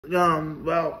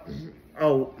Well,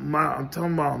 I'm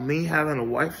talking about me having a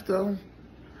wife though.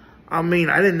 I mean,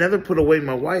 I didn't never put away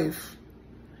my wife.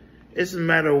 It's a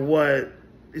matter of what,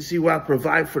 you see, what I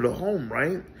provide for the home,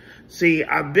 right? See,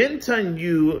 I've been telling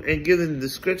you and giving the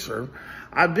scripture.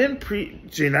 I've been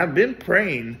preaching. I've been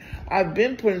praying. I've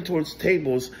been putting towards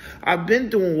tables. I've been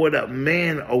doing what a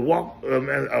man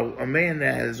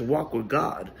that has walked with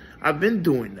God. I've been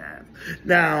doing that.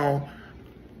 Now,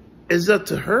 it's up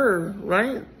to her,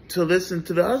 right, to listen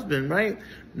to the husband, right?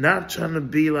 Not trying to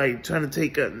be like, trying to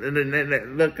take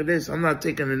look at this. I'm not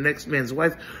taking the next man's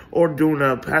wife or doing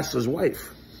a pastor's wife.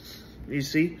 You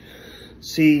see?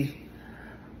 See,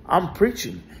 I'm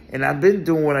preaching and I've been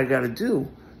doing what I got to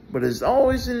do, but it's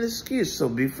always an excuse. So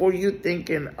before you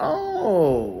thinking,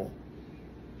 oh,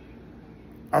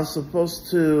 I'm supposed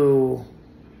to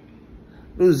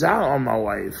lose out on my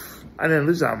wife. I didn't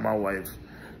lose out on my wife,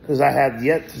 because I have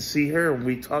yet to see her and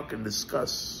we talk and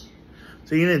discuss.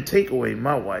 So you didn't take away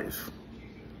my wife.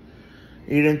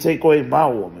 You didn't take away my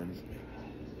woman.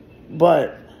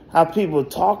 But how people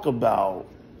talk about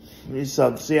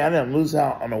yourself, see, I didn't lose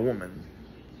out on a woman.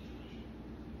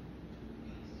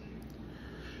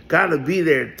 Gotta be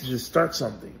there to start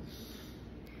something.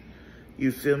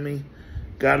 You feel me?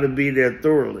 Gotta be there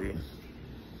thoroughly.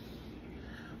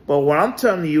 But what I'm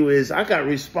telling you is I got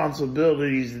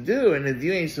responsibilities to do. And if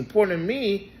you ain't supporting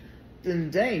me,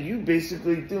 then dang, you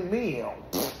basically threw me on.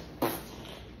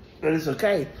 But it's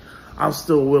okay. I'm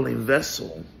still a willing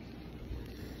vessel.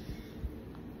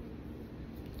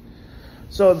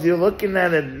 So if you're looking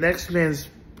at a next man's,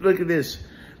 look at this,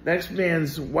 next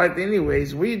man's wife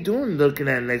anyways, what are you doing looking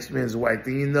at next man's wife?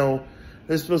 And you know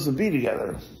they're supposed to be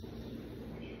together.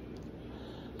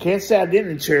 Can't say I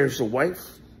didn't cherish a wife.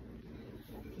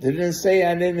 They didn't say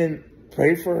I didn't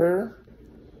pray for her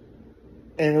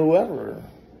and whoever.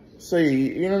 So,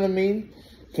 you know what I mean?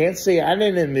 Can't say I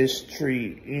didn't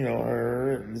mistreat,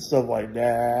 her and stuff like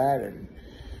that. And,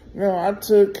 I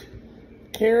took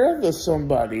care of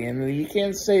somebody. And you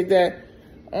can't say that,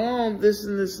 oh, this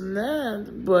and this and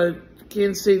that. But you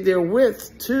can't say they're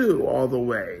with too all the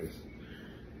way.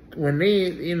 When they,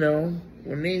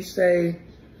 when they say,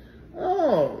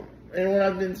 oh, and when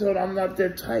I've been told I'm not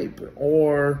their type,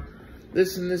 or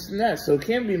this and this and that. So it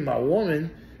can't be my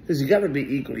woman, because you got to be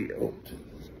equally yoked.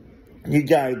 You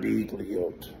got to be equally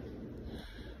yoked.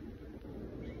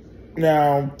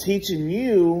 Now, teaching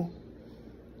you,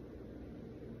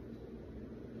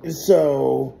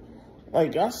 so,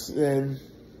 like I said,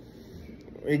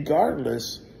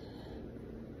 regardless,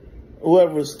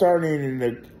 whoever's starting in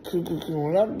the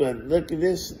cuckoo up, but look at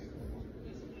this.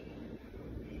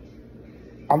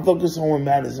 I'm focused on what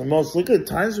matters the most. Look at the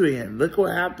times we're in. Look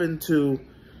what happened to, you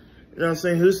know what I'm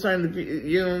saying, who's trying to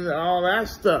be, all that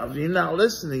stuff. You're not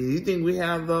listening. You think we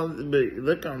have those, but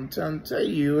look, I'm trying to tell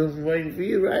you, I'm waiting for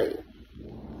you, right?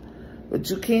 But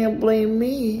you can't blame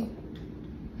me.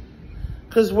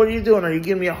 Because what are you doing? Are you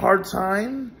giving me a hard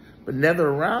time, but never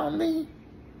around me?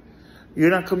 You're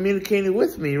not communicating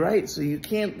with me, right? So you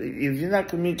can't, if you're not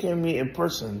communicating with me in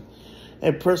person,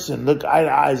 look eye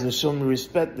to eyes and show me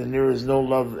respect, then there is no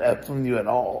love from you at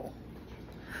all.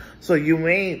 So you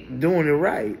ain't doing it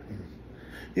right.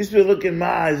 You should look in my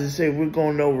eyes and say, we're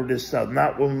going over this stuff,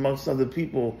 not with amongst other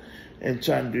people and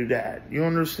trying to do that. You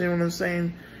understand what I'm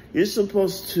saying? You're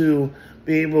supposed to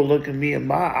be able to look at me in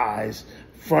my eyes,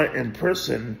 front and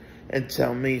person, and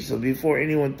tell me. So before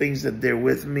anyone thinks that they're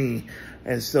with me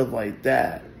and stuff like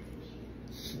that,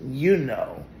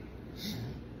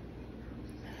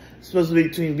 It's supposed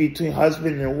to be between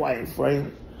husband and wife, right?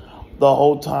 The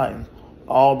whole time,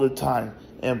 all the time,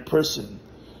 in person,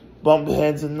 bump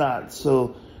heads and not.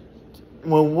 So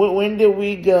when did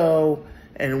we go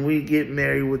and we get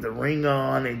married with a ring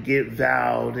on and get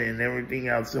vowed and everything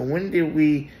else? And when did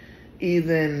we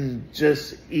even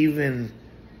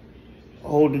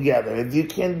hold together? If you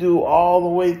can't do all the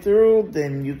way through,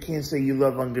 then you can't say you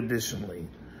love unconditionally.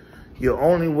 You're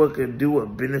only what could do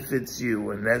what benefits you,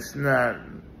 and that's not,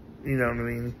 you know what I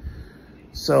mean?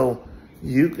 So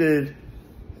you could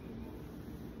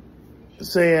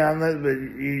say I'm not, but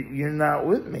you're not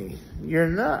with me. You're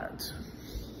not.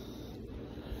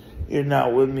 You're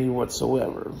not with me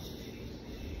whatsoever.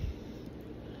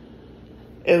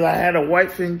 If I had a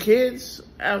wife and kids,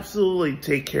 absolutely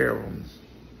take care of them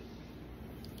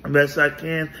best I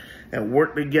can and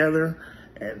work together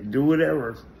and do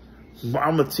whatever.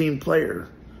 I'm a team player.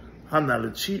 I'm not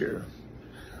a cheater.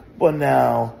 But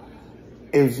now,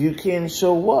 if you can't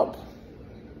show up,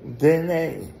 then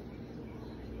hey,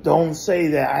 don't say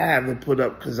that I haven't put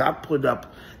up, because I put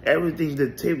up everything to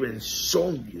the table and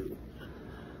shown you.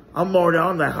 I'm already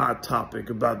on that hot topic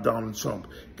about Donald Trump.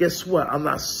 Guess what? I'm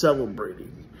not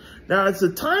celebrating. Now, it's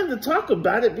a time to talk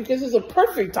about it because it's a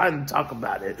perfect time to talk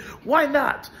about it. Why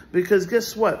not? Because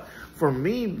guess what? For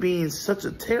me being such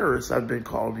a terrorist, I've been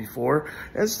called before,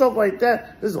 and stuff like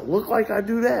that, does it look like I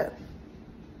do that?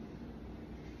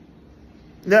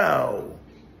 No.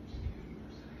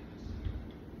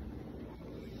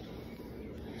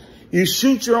 You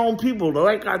shoot your own people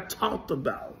like I talked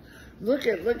about. Look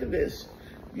at this.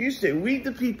 You say, read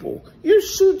the people. You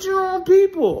shoot your own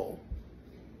people.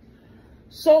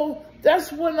 So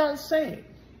that's what I'm saying.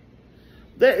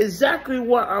 That's exactly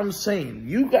what I'm saying.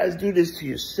 You guys do this to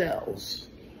yourselves.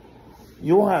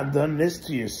 You have done this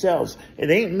to yourselves.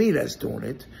 It ain't me that's doing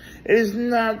it. It is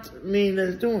not me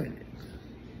that's doing it.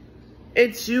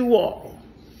 It's you all.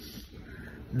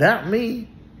 Not me.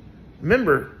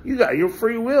 Remember, you got your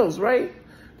free wills, right?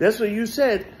 That's what you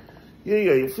said. You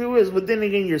got your free wills, but then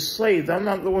again, you're slaves. I'm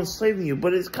not the one slaving you,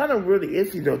 but it's kind of really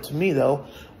iffy, though, to me, though.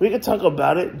 We can talk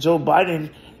about it. Joe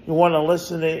Biden, you want to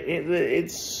listen to it,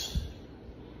 it's,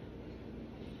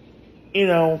 you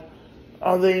know,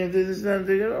 are they,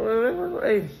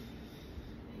 hey,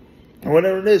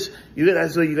 whatever it is,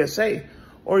 that's what you guys say.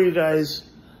 Or you guys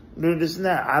do this and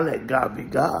that. I let God be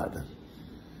God.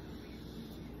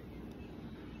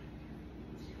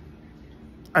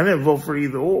 I didn't vote for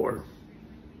either or.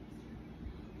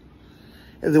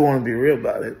 If they want to be real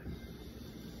about it.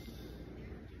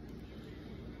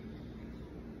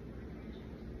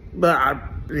 But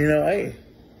hey,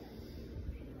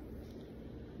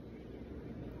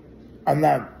 I'm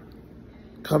not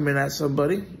coming at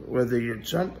somebody, whether you're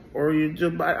Trump or you're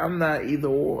Joe Biden. I'm not either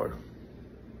or.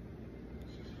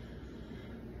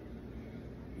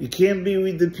 You can't be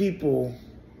with the people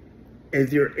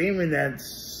if you're aiming at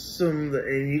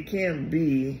and you can't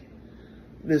be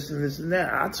this and this and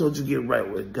that. I told you get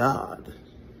right with God.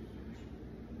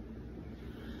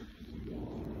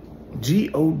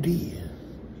 G-O-D.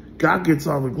 God gets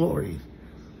all the glory.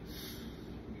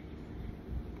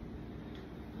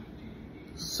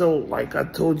 So, like I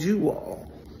told you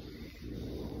all,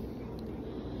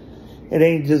 it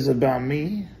ain't just about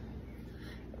me.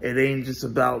 It ain't just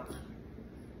about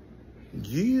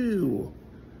you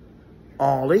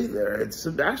all either. It's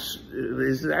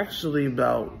actually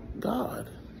about God.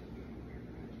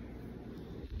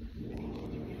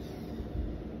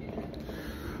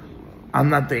 I'm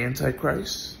not the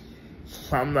Antichrist.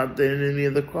 I'm not the enemy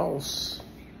of the cross.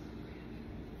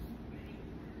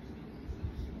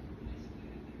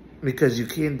 Because you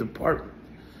can't depart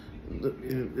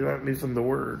me from the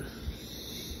word.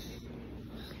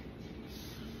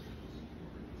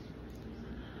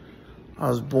 I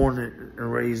was born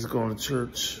and raised going to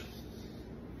church.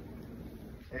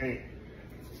 Hey,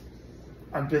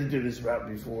 I've been through this route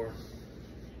before.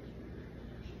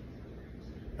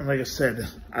 And like I said,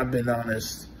 I've been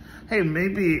honest. Hey,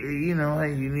 maybe, hey,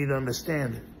 you need to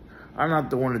understand. I'm not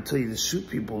the one to tell you to shoot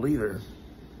people either.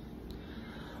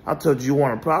 I told you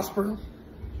want to prosper?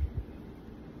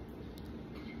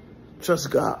 Trust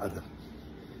God.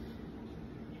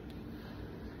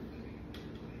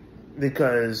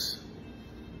 Because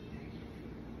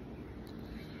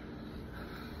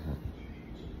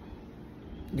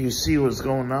you see what's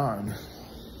going on.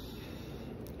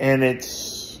 And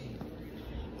it's,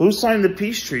 who signed the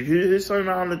peace treaty? Who signed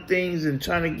all the things and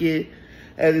trying to get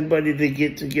everybody to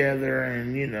get together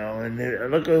and,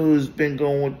 and look at who's been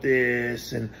going with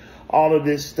this and all of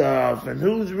this stuff and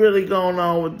who's really going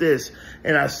on with this.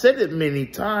 And I said it many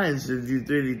times if you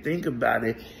really think about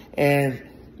it. And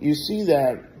you see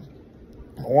that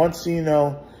once,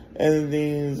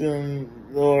 everything's in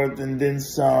Lord and then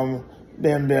some,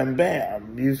 bam, bam,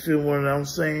 bam. You feel what I'm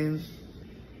saying?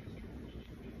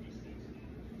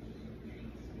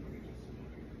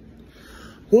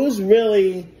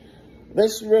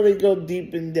 Let's really go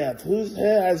deep in depth. Who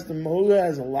has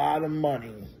a lot of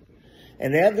money?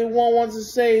 And everyone wants to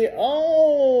say,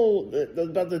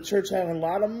 about the church having a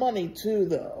lot of money too,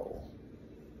 though.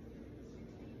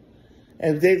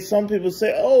 And some people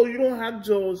say, you don't have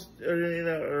Joel,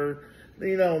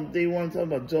 they want to talk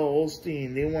about Joel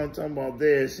Osteen. They want to talk about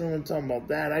this. They want to talk about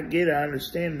that. I get it. I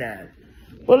understand that.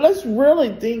 But let's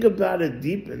really think about it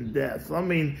deep in depth.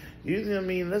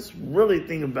 Let's really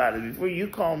think about it before you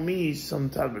call me some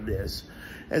type of this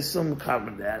and some type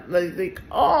of that. Like, think,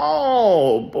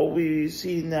 but we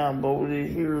see now, but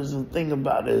here's the thing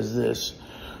about it is this.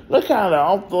 Look how it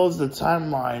all throws the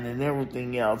timeline and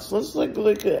everything else. Let's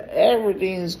look at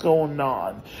everything that's going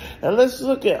on. And let's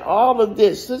look at all of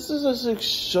this. This is just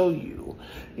show you.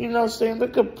 You know what I'm saying?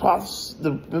 Look at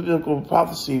the biblical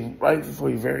prophecy right before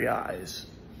your very eyes.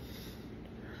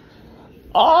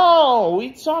 Oh,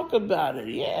 we talk about it.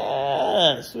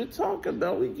 Yes, we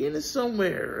getting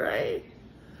somewhere, right?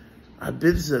 I've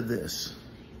been said this.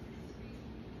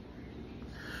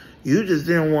 You just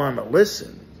didn't want to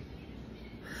listen.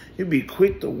 You'd be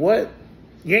quick to what?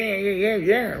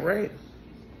 Yeah, right?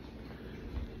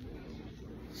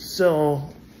 So,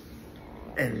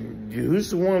 and who's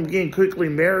the one getting quickly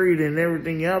married and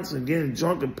everything else and getting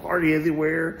drunk and party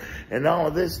everywhere and all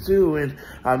of this too? And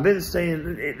I've been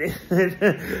saying,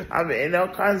 I mean, in all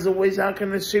kinds of ways, how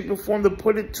can I shape or form to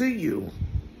put it to you?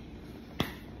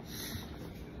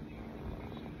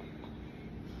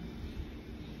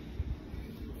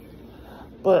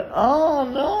 But, oh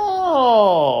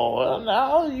no,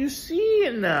 now you see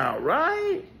it now,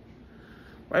 right?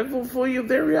 Right before your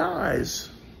very eyes.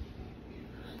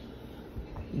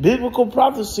 Biblical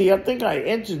prophecy, I think I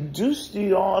introduced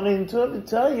you all into it to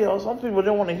tell you. Some people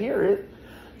didn't want to hear it.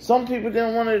 Some people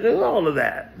didn't want to do all of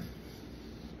that.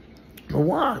 But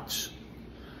watch.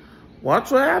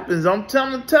 Watch what happens. I'm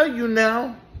telling to tell you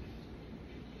now.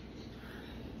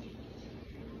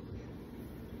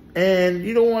 And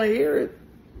you don't want to hear it.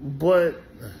 But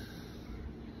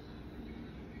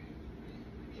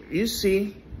you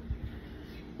see.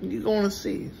 You're going to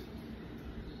see.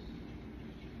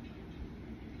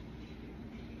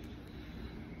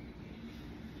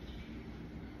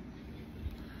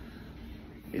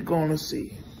 You're going to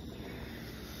see.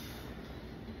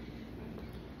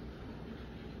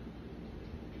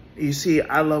 You see,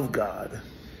 I love God.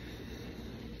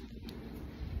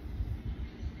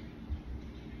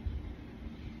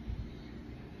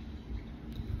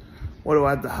 What do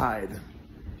I have to hide?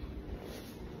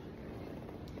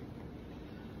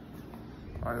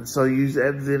 And so you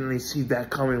evidently see that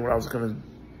coming when I was going to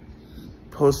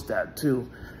post that too.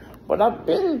 But I've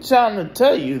been trying to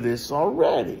tell you this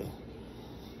already.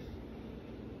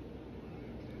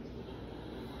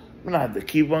 I'm going to have to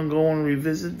keep on going and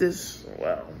revisit this.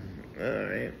 Well, all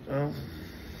right. Well,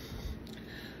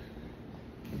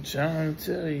 I'm trying to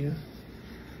tell you.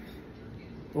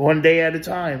 One day at a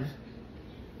time.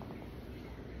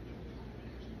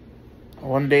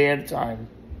 One day at a time.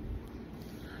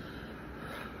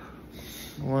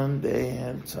 One day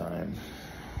at a time.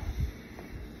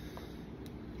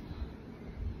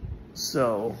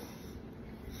 So